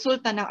kanyang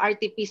resulta ng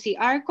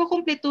RT-PCR?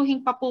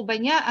 Kukumpletuhin pa po ba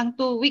niya ang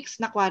 2 weeks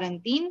na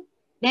quarantine?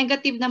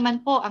 Negative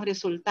naman po ang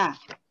resulta.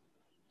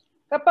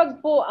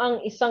 Kapag po ang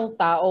isang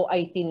tao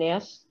ay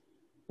tinest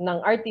ng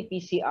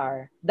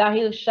RT-PCR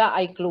dahil siya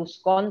ay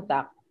close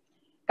contact,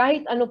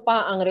 kahit ano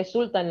pa ang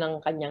resulta ng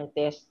kanyang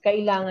test,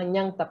 kailangan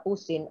niyang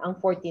tapusin ang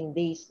 14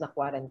 days na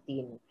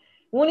quarantine.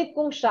 Ngunit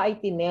kung siya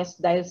ay tinest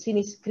dahil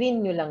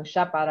siniscreen nyo lang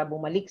siya para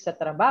bumalik sa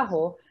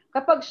trabaho,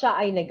 kapag siya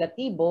ay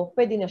negatibo,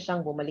 pwede na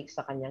siyang bumalik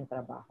sa kanyang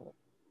trabaho.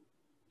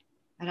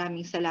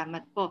 Maraming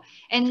salamat po.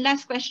 And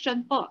last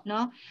question po,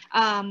 no?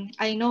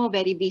 I know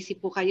very busy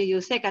po kayo,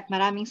 Yusek, at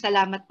maraming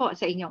salamat po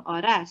sa inyong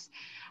oras.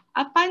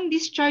 Upon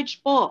discharge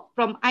po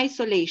from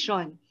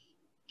isolation,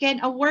 can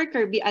a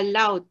worker be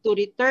allowed to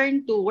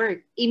return to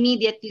work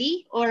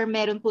immediately or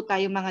meron po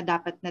tayo mga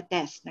dapat na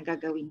test na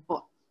gagawin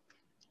po?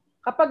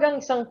 Kapag ang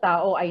isang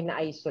tao ay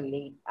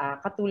na-isolate,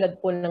 katulad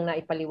po ng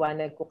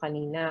naipaliwanag ko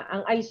kanina,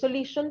 ang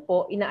isolation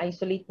po,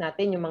 ina-isolate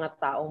natin yung mga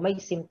taong may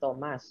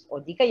simptomas o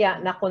di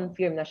kaya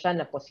na-confirm na siya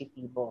na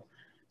positibo.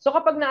 So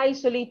kapag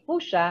na-isolate po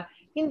siya,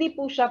 hindi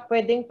po siya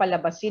pwedeng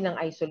palabasin ng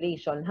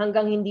isolation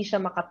hanggang hindi siya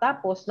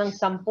makatapos ng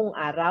 10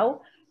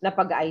 araw na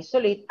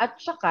pag-isolate at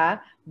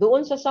saka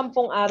doon sa 10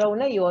 araw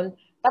na yon,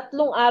 3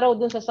 araw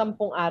doon sa 10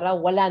 araw,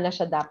 wala na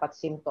siya dapat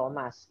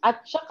simptomas.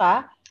 At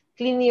saka,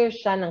 clear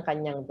siya ng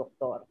kanyang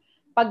doktor.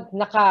 Pag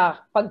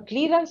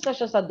clearance na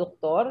siya sa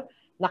doktor,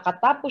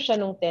 nakatapos siya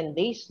ng 10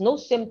 days, no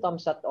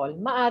symptoms at all,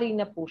 maaari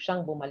na po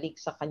siyang bumalik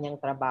sa kanyang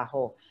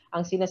trabaho.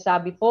 Ang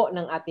sinasabi po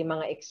ng ating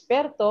mga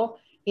eksperto,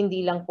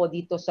 hindi lang po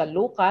dito sa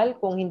local,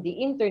 kung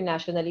hindi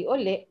internationally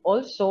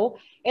also,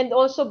 and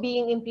also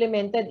being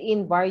implemented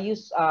in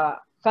various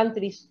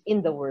countries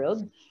in the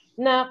world,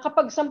 na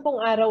kapag 10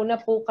 araw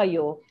na po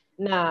kayo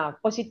na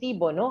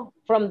positibo, no?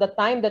 From the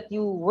time that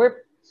you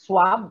were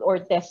swabbed or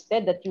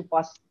tested, that you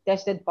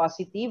tested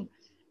positive,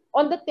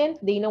 on the 10th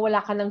day na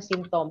wala ka ng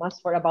symptoms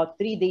for about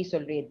 3 days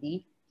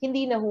already,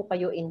 hindi na ho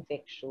kayo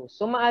infectious.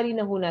 So maaari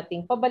na ho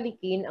nating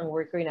pabalikin ang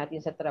worker natin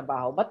sa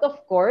trabaho. But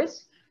of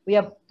course, we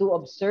have to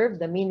observe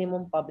the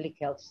minimum public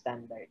health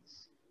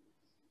standards.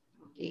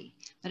 Okay.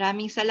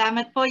 Maraming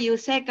salamat po,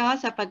 Yusek,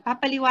 sa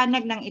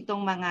pagpapaliwanag ng itong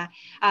mga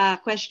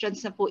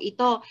questions na po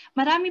ito.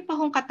 Marami pa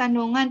hong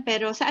katanungan,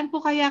 pero saan po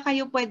kaya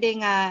kayo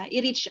pwedeng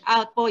i-reach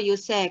out po,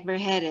 Yusek,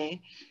 Vergeire,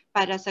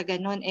 para sa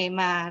ganun,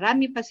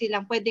 marami pa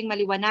silang pwedeng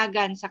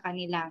maliwanagan sa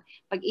kanilang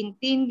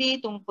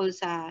pag-intindi tungkol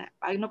sa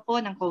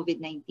ng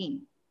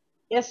COVID-19.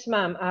 Yes,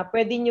 ma'am.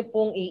 Pwede nyo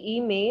pong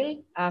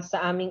i-email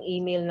sa aming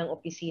email ng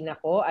opisina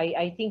ko.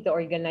 I think the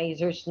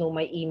organizers know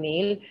my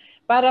email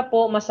para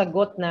po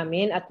masagot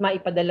namin at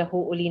maipadala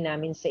ho uli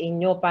namin sa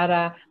inyo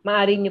para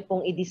maaari nyo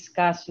pong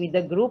i-discuss with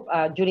the group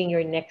during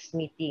your next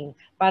meeting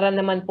para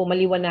naman po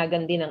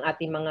maliwanagan din ang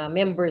ating mga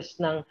members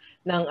ng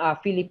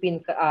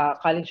Philippine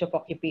College of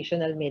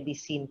Occupational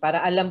Medicine para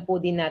alam po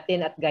din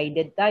natin at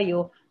guided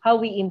tayo how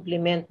we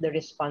implement the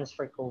response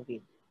for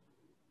COVID.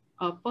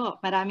 Opo,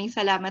 maraming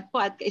salamat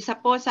po. At isa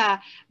po sa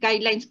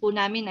guidelines po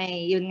namin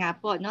ay yun nga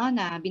po, no,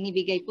 na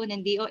binibigay po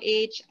ng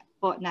DOH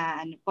po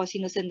na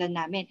sinusundan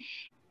namin.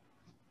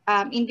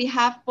 In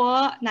behalf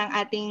po ng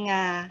ating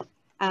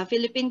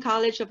Philippine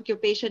College of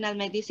Occupational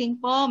Medicine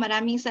po,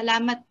 maraming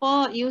salamat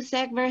po,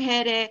 Yusek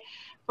Vergeire,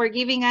 for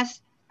giving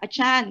us a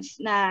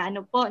chance na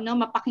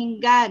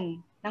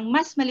mapakinggan ng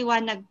mas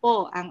maliwanag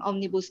po ang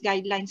Omnibus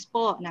Guidelines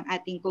po ng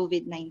ating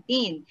COVID-19.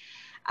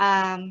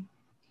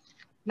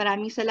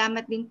 Maraming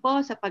salamat din po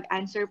sa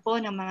pag-answer po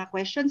ng mga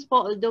questions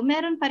po. Although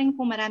meron pa rin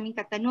po maraming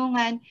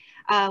katanungan,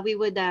 we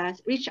would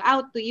reach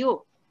out to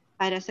you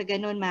para sa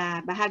ganun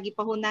mabahagi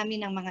pa ho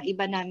namin ang mga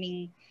iba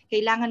naming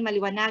kailangan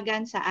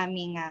maliwanagan sa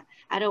aming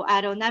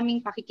araw-araw naming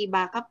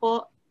pakikibaka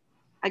po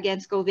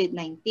against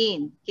COVID-19.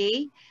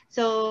 Okay?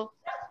 So,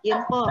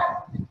 yun po.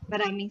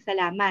 Maraming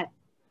salamat.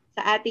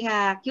 Sa ating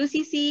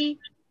QCC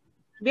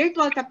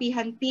Virtual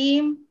Kapihang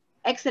team,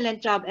 excellent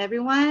job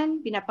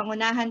everyone.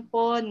 Pinapangunahan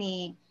po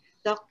ni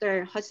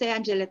Dr. Jose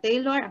Angela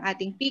Taylor, ang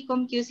ating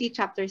PCOM QC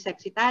Chapter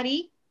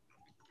Secretary.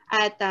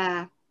 At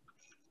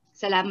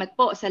salamat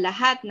po sa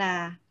lahat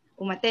na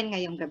umaten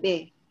ngayong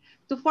gabi.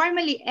 To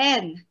formally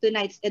end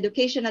tonight's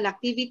educational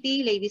activity,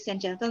 ladies and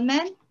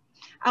gentlemen,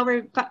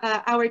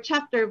 our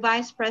Chapter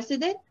Vice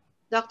President,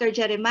 Dr.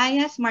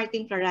 Jeremias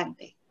Martin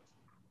Florante.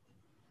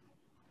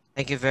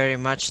 Thank you very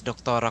much,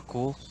 Dr.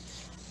 Ku.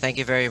 Thank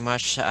you very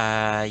much,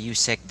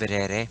 Yusek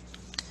Vergeire.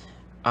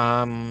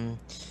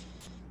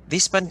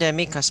 This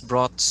pandemic has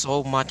brought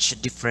so much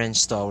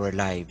difference to our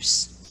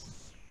lives.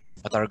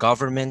 But our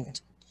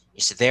government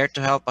is there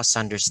to help us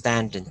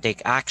understand and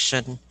take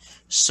action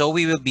so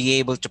we will be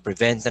able to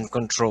prevent and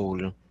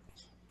control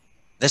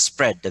the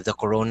spread of the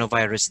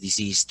coronavirus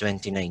disease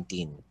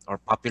 2019, or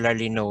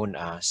popularly known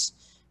as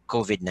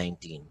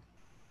COVID-19.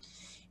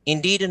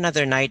 Indeed,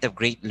 another night of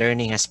great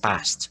learning has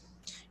passed.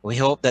 We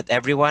hope that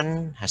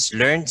everyone has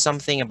learned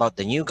something about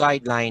the new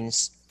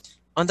guidelines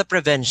on the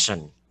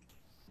prevention,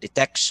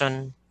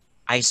 detection,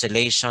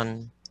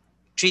 isolation,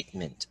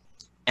 treatment,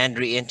 and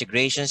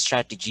reintegration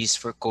strategies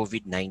for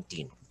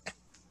COVID-19.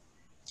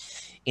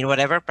 In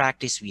whatever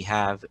practice we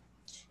have,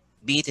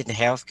 be it in the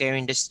healthcare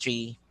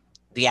industry,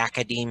 the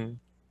academe,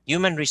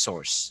 human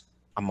resource,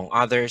 among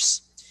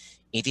others,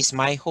 it is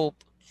my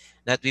hope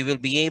that we will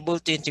be able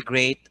to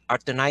integrate our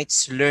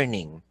tonight's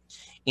learning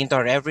into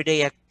our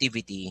everyday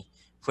activity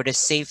for the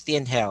safety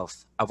and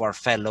health of our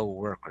fellow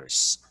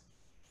workers.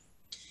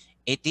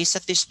 It is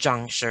at this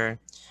juncture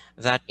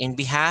that in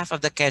behalf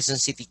of the Quezon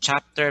City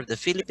chapter of the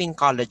Philippine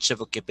College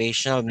of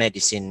Occupational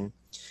Medicine,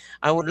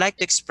 I would like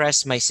to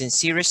express my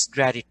sincerest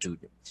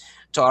gratitude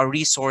to our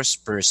resource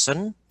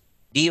person,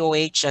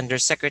 DOH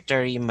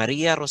Undersecretary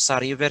Maria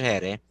Rosario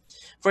Vergeire,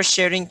 for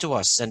sharing to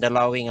us and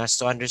allowing us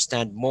to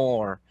understand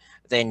more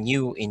the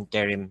new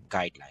interim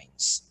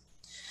guidelines.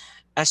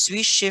 As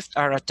we shift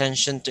our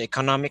attention to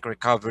economic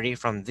recovery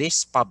from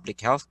this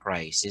public health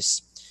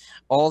crisis,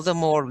 all the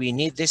more we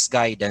need this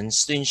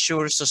guidance to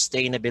ensure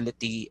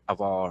sustainability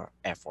of our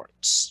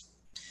efforts.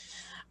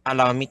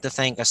 Allow me to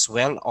thank as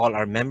well all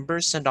our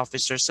members and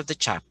officers of the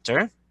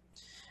chapter,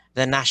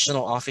 the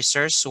national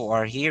officers who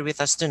are here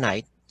with us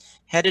tonight,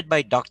 headed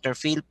by Dr.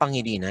 Phil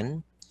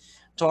Pangilinan,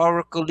 to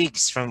our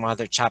colleagues from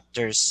other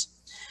chapters,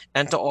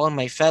 and to all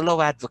my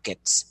fellow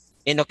advocates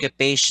in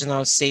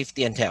occupational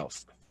safety and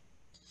health.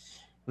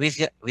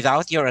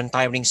 Without your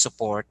untiring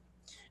support,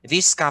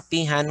 this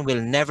Kapihang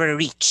will never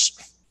reach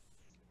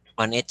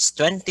on its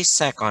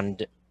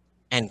 22nd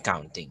and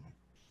counting.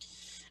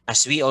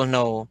 As we all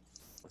know,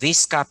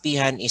 this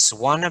Kapihang is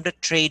one of the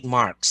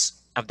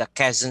trademarks of the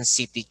Quezon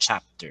City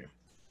chapter.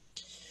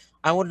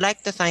 I would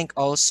like to thank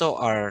also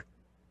our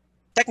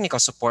technical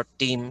support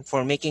team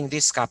for making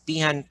this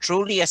Kapihang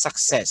truly a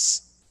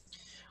success.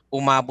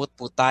 Umabot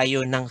po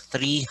tayo ng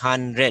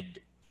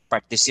 300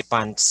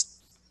 participants.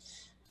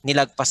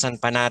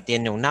 Nilagpasan pa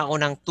natin yung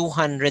naunang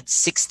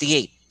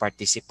 268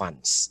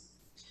 participants.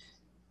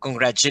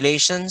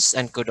 Congratulations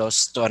and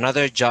kudos to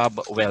another job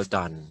well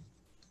done.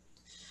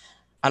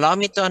 Allow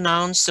me to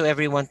announce to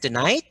everyone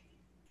tonight.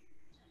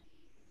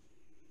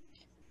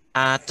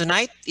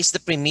 Tonight is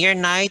the premiere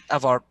night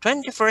of our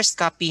 21st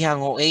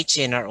Kapihang OH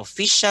in our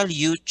official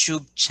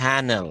YouTube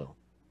channel.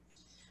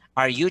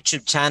 Our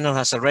YouTube channel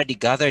has already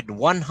gathered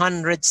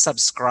 100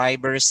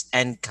 subscribers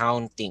and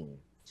counting.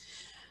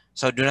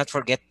 So do not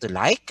forget to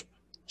like,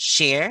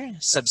 share,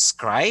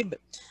 subscribe,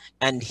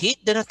 and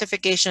hit the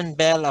notification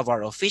bell of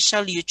our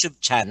official YouTube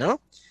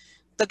channel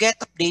to get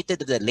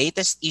updated of the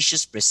latest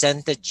issues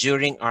presented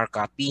during our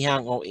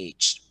Kapihang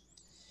OH.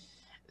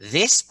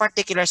 This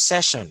particular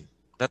session,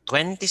 the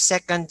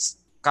 22nd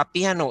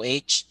Kapihang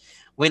OH,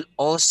 will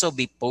also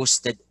be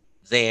posted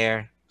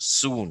there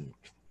soon.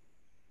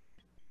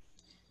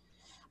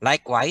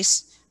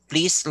 Likewise,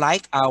 please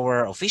like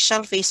our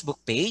official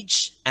Facebook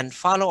page and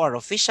follow our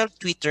official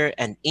Twitter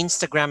and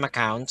Instagram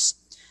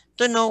accounts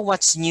to know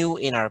what's new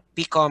in our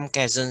PCOM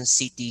Quezon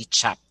City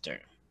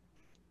chapter.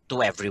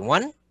 To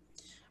everyone,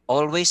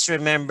 always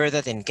remember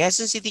that in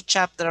Quezon City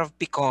chapter of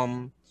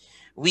PCOM,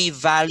 we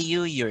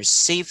value your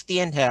safety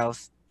and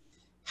health.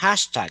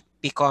 Hashtag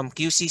PCOM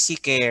QCC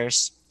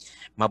cares.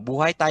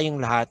 Mabuhay tayong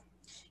lahat.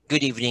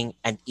 Good evening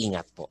and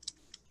ingat po.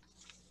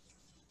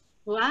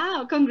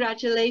 Wow,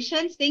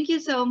 congratulations. Thank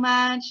you so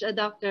much,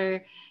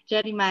 Dr.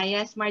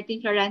 Jeremiah Martin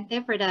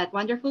Florente, for that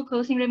wonderful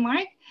closing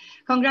remark.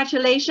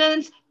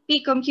 Congratulations,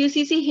 PCOM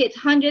QCC hit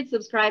 100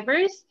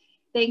 subscribers.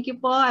 Thank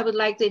you, Paul. I would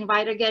like to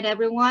invite again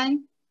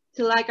everyone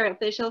to like our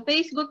official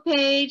Facebook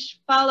page,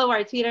 follow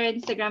our Twitter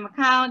and Instagram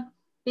account.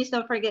 Please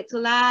don't forget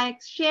to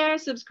like, share,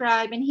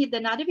 subscribe, and hit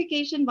the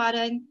notification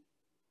button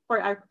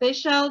for our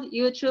official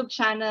YouTube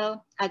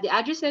channel at the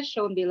addresses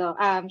shown below,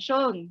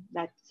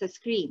 that's sa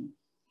screen.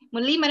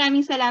 Muli,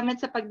 maraming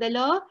salamat sa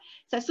pagdalo.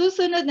 Sa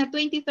susunod na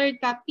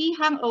 23rd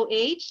Kapihang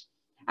OH,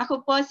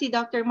 ako po si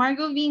Dr.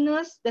 Margo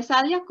Venus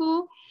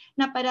Dasalyaku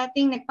na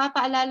parating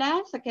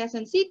nagpapaalala sa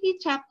Quezon City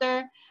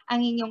Chapter, ang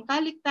inyong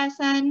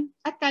kaligtasan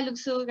at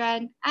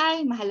kalugsuran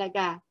ay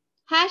mahalaga.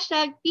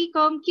 Hashtag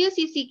PCOM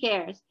QCC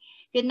cares.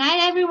 Good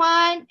night,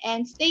 everyone,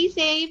 and stay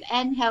safe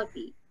and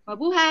healthy.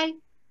 Mabuhay!